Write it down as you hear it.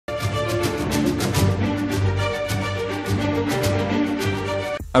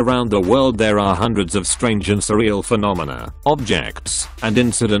Around the world there are hundreds of strange and surreal phenomena, objects, and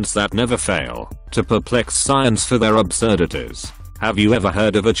incidents that never fail to perplex science for their absurdities. Have you ever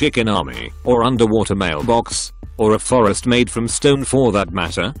heard of a chicken army, or underwater mailbox, or a forest made from stone for that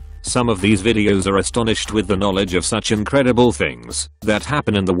matter? Some of these videos are astonished with the knowledge of such incredible things that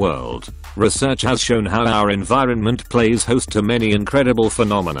happen in the world. Research has shown how our environment plays host to many incredible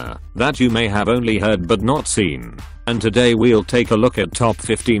phenomena that you may have only heard but not seen. And today we'll take a look at top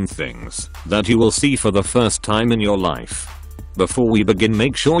 15 things that you will see for the first time in your life. Before we begin,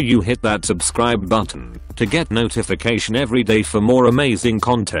 make sure you hit that subscribe button to get notification every day for more amazing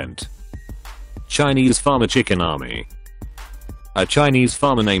content. Chinese farmer chicken army. A Chinese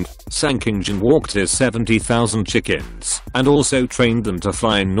farmer named Sang Qingjun walked his 70,000 chickens and also trained them to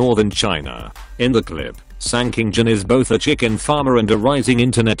fly in northern China. In the clip, Sang Qingjun is both a chicken farmer and a rising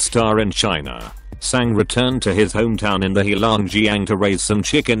internet star in China. Sang returned to his hometown in the Heilongjiang to raise some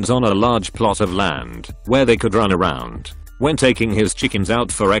chickens on a large plot of land where they could run around. When taking his chickens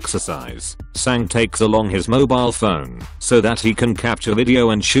out for exercise, Sang takes along his mobile phone so that he can capture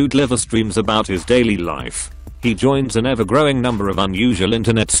video and shoot live streams about his daily life. He joins an ever-growing number of unusual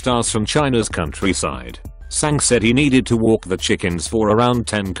internet stars from China's countryside. Sang said he needed to walk the chickens for around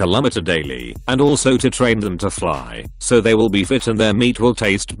 10 km daily and also to train them to fly, so they will be fit and their meat will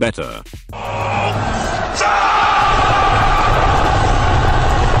taste better.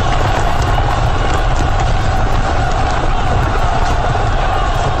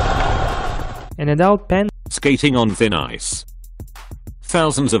 An adult pen skating on thin ice.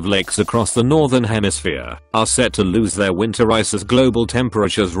 Thousands of lakes across the northern hemisphere are set to lose their winter ice as global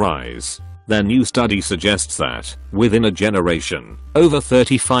temperatures rise. Their new study suggests that, within a generation, over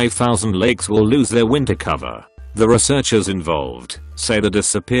 35,000 lakes will lose their winter cover. The researchers involved say the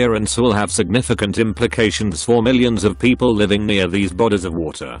disappearance will have significant implications for millions of people living near these bodies of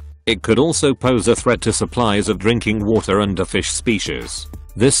water. It could also pose a threat to supplies of drinking water and to fish species.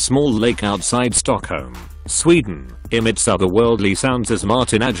 This small lake outside Stockholm, Sweden, emits otherworldly sounds as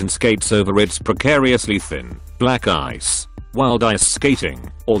Martin Agent skates over its precariously thin, black ice. Wild ice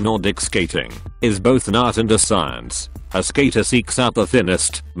skating, or Nordic skating, is both an art and a science. A skater seeks out the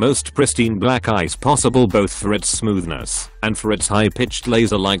thinnest, most pristine black ice possible both for its smoothness and for its high-pitched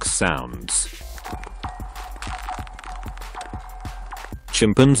laser-like sounds.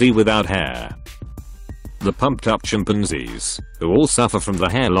 Chimpanzee without hair. The pumped-up chimpanzees, who all suffer from the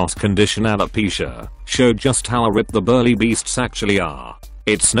hair loss condition alopecia, showed just how ripped the burly beasts actually are.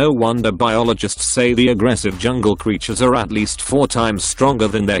 It's no wonder biologists say the aggressive jungle creatures are at least 4 times stronger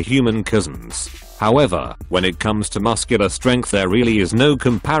than their human cousins. However, when it comes to muscular strength there really is no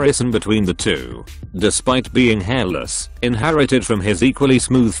comparison between the two. Despite being hairless, inherited from his equally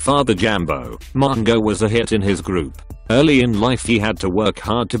smooth father Jambo, Mongo was a hit in his group. Early in life he had to work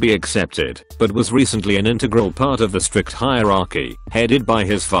hard to be accepted, but was recently an integral part of the strict hierarchy, headed by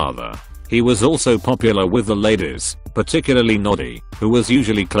his father. He was also popular with the ladies, particularly Noddy, who was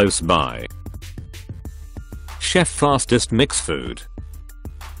usually close by. Chef fastest mix food.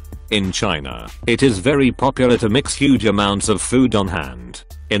 In China, it is very popular to mix huge amounts of food on hand.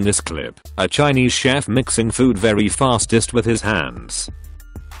 In this clip, a Chinese chef mixing food very fastest with his hands.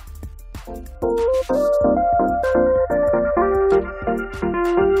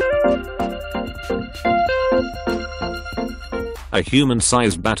 A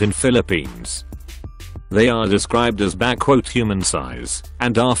human-sized bat in Philippines. They are described as "human size"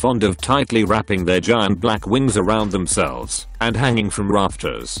 and are fond of tightly wrapping their giant black wings around themselves and hanging from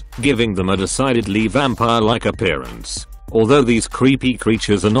rafters, giving them a decidedly vampire-like appearance. Although these creepy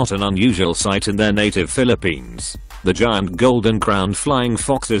creatures are not an unusual sight in their native Philippines, the giant golden-crowned flying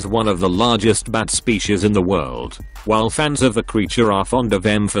fox is one of the largest bat species in the world. While fans of the creature are fond of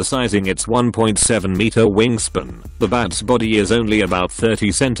emphasizing its 1.7-meter wingspan, the bat's body is only about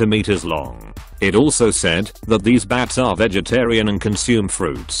 30 centimeters long. It also said that these bats are vegetarian and consume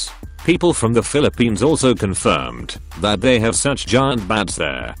fruits. People from the Philippines also confirmed that they have such giant bats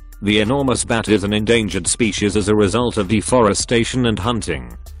there. The enormous bat is an endangered species as a result of deforestation and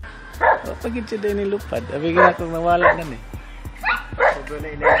hunting.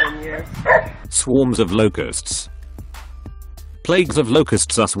 Swarms of locusts. Plagues of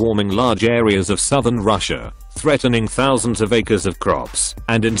locusts are swarming large areas of southern Russia, threatening thousands of acres of crops,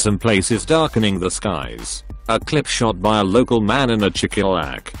 and in some places darkening the skies. A clip shot by a local man in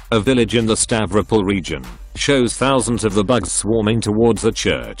Achikilak, a village in the Stavropol region, shows thousands of the bugs swarming towards the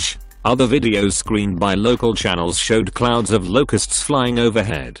church. Other videos screened by local channels showed clouds of locusts flying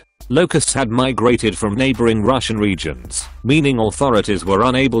overhead. Locusts had migrated from neighboring Russian regions, meaning authorities were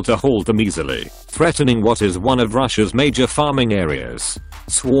unable to halt them easily, threatening what is one of Russia's major farming areas.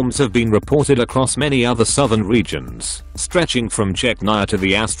 Swarms have been reported across many other southern regions, stretching from Chechnya to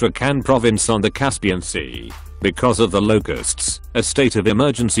the Astrakhan province on the Caspian Sea. Because of the locusts, a state of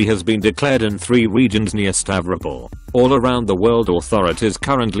emergency has been declared in 3 regions near Stavropol. All around the world, authorities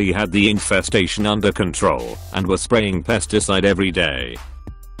currently had the infestation under control and were spraying pesticide every day.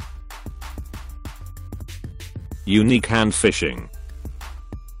 Unique hand fishing.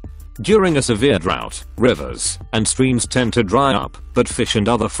 During a severe drought, rivers and streams tend to dry up, but fish and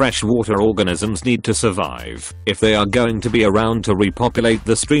other freshwater organisms need to survive if they are going to be around to repopulate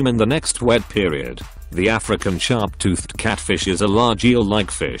the stream in the next wet period. The African sharp-toothed catfish is a large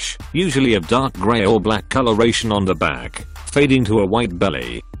eel-like fish, usually of dark grey or black coloration on the back, fading to a white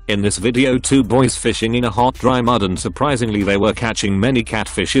belly. In this video, 2 boys fishing in a hot dry mud, and surprisingly they were catching many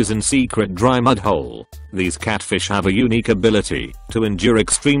catfishes in secret dry mud hole. These catfish have a unique ability to endure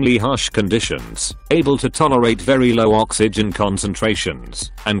extremely harsh conditions, able to tolerate very low oxygen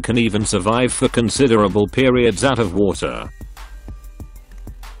concentrations, and can even survive for considerable periods out of water.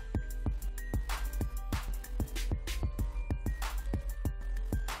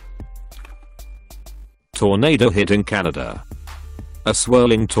 Tornado hit in Canada. A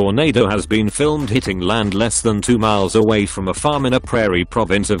swirling tornado has been filmed hitting land less than 2 miles away from a farm in a prairie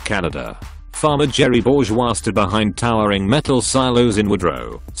province of Canada. Farmer Jerry Bourgeois stood behind towering metal silos in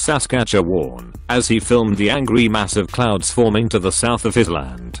Woodrow, Saskatchewan, as he filmed the angry mass of clouds forming to the south of his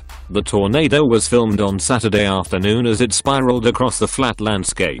land. The tornado was filmed on Saturday afternoon as it spiraled across the flat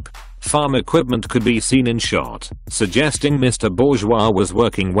landscape. Farm equipment could be seen in shot, suggesting Mr. Bourgeois was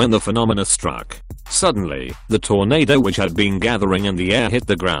working when the phenomena struck. Suddenly, the tornado, which had been gathering in the air, hit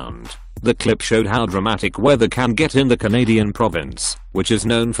the ground. The clip showed how dramatic weather can get in the Canadian province, which is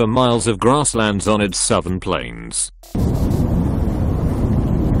known for miles of grasslands on its southern plains.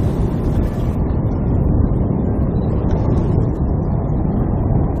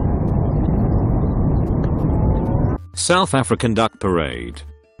 South African duck parade.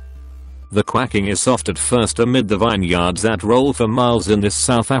 The quacking is soft at first amid the vineyards that roll for miles in this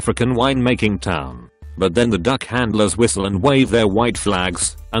South African winemaking town. But then the duck handlers whistle and wave their white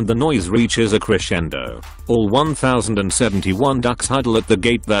flags, and the noise reaches a crescendo. All 1,071 ducks huddle at the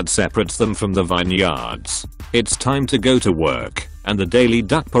gate that separates them from the vineyards. It's time to go to work, and the daily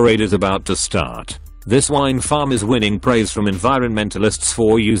duck parade is about to start. This wine farm is winning praise from environmentalists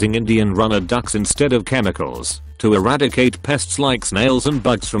for using Indian runner ducks instead of chemicals to eradicate pests like snails and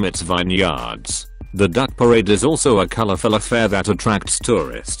bugs from its vineyards. The duck parade is also a colorful affair that attracts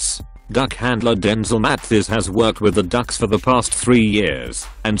tourists. Duck handler Denzel Mathis has worked with the ducks for the past 3 years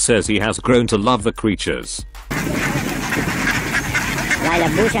and says he has grown to love the creatures.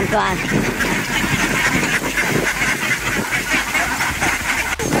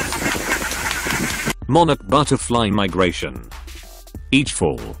 Monarch butterfly migration. Each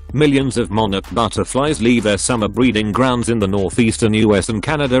fall, millions of monarch butterflies leave their summer breeding grounds in the northeastern US and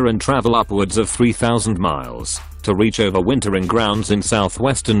Canada and travel upwards of 3,000 miles to reach overwintering grounds in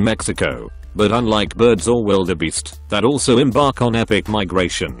southwestern Mexico. But unlike birds or wildebeest that also embark on epic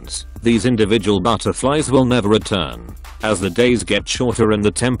migrations, these individual butterflies will never return. As the days get shorter and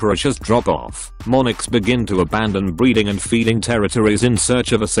the temperatures drop off, monarchs begin to abandon breeding and feeding territories in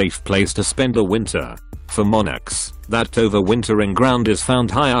search of a safe place to spend the winter. For monarchs, that overwintering ground is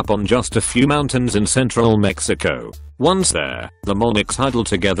found high up on just a few mountains in central Mexico. Once there, the monarchs huddle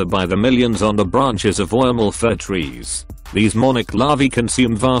together by the millions on the branches of oyamel fir trees. These monarch larvae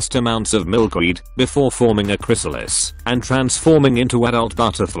consume vast amounts of milkweed before forming a chrysalis and transforming into adult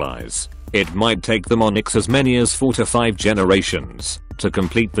butterflies. It might take the monarchs as many as 4 to 5 generations to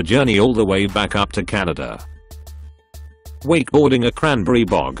complete the journey all the way back up to Canada. Wakeboarding a cranberry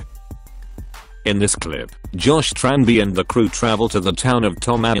bog. In this clip, Josh Tranby and the crew travel to the town of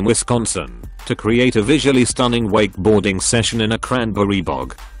Tomah, Wisconsin, to create a visually stunning wakeboarding session in a cranberry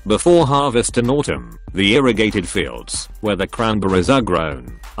bog. Before harvest in autumn, the irrigated fields, where the cranberries are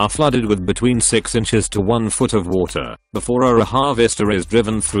grown, are flooded with between 6 inches to 1 foot of water, before a harvester is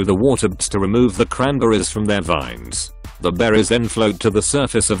driven through the water to remove the cranberries from their vines. The berries then float to the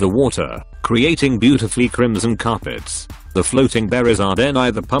surface of the water, creating beautifully crimson carpets. The floating berries are then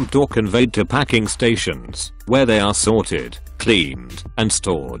either pumped or conveyed to packing stations, where they are sorted, cleaned, and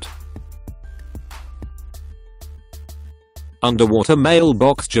stored. Underwater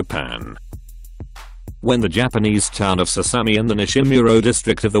mailbox, Japan. when the Japanese town of Sasami in the Nishimuro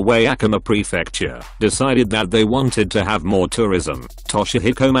district of the Waiakama prefecture decided that they wanted to have more tourism.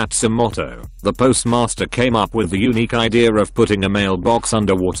 Toshihiko Matsumoto, the postmaster, came up with the unique idea of putting a mailbox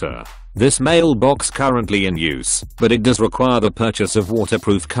underwater. This mailbox currently in use, but it does require the purchase of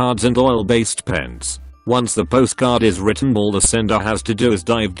waterproof cards and oil-based pens. Once the postcard is written, all the sender has to do is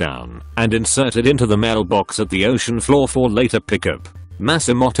dive down and insert it into the mailbox at the ocean floor for later pickup.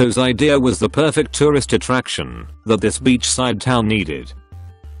 Matsumoto's idea was the perfect tourist attraction that this beachside town needed.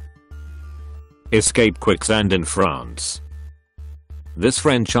 Escape quicksand in France. This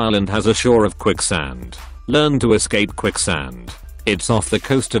French island has a shore of quicksand. Learn to escape quicksand. It's off the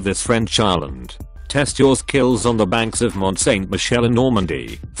coast of this French island. Test your skills on the banks of Mont Saint-Michel in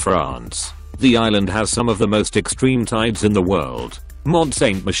Normandy, France. The island has some of the most extreme tides in the world. Mont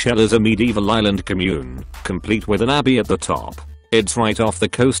Saint-Michel is a medieval island commune, complete with an abbey at the top. It's right off the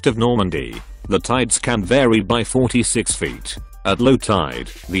coast of Normandy. The tides can vary by 46 feet. At low tide,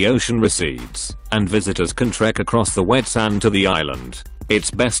 the ocean recedes, and visitors can trek across the wet sand to the island.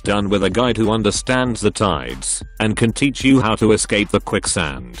 It's best done with a guide who understands the tides and can teach you how to escape the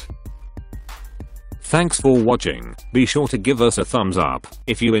quicksand. Thanks for watching. Be sure to give us a thumbs up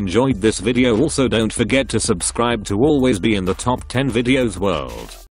if you enjoyed this video. Also, don't forget to subscribe to always be in the top 10 videos world.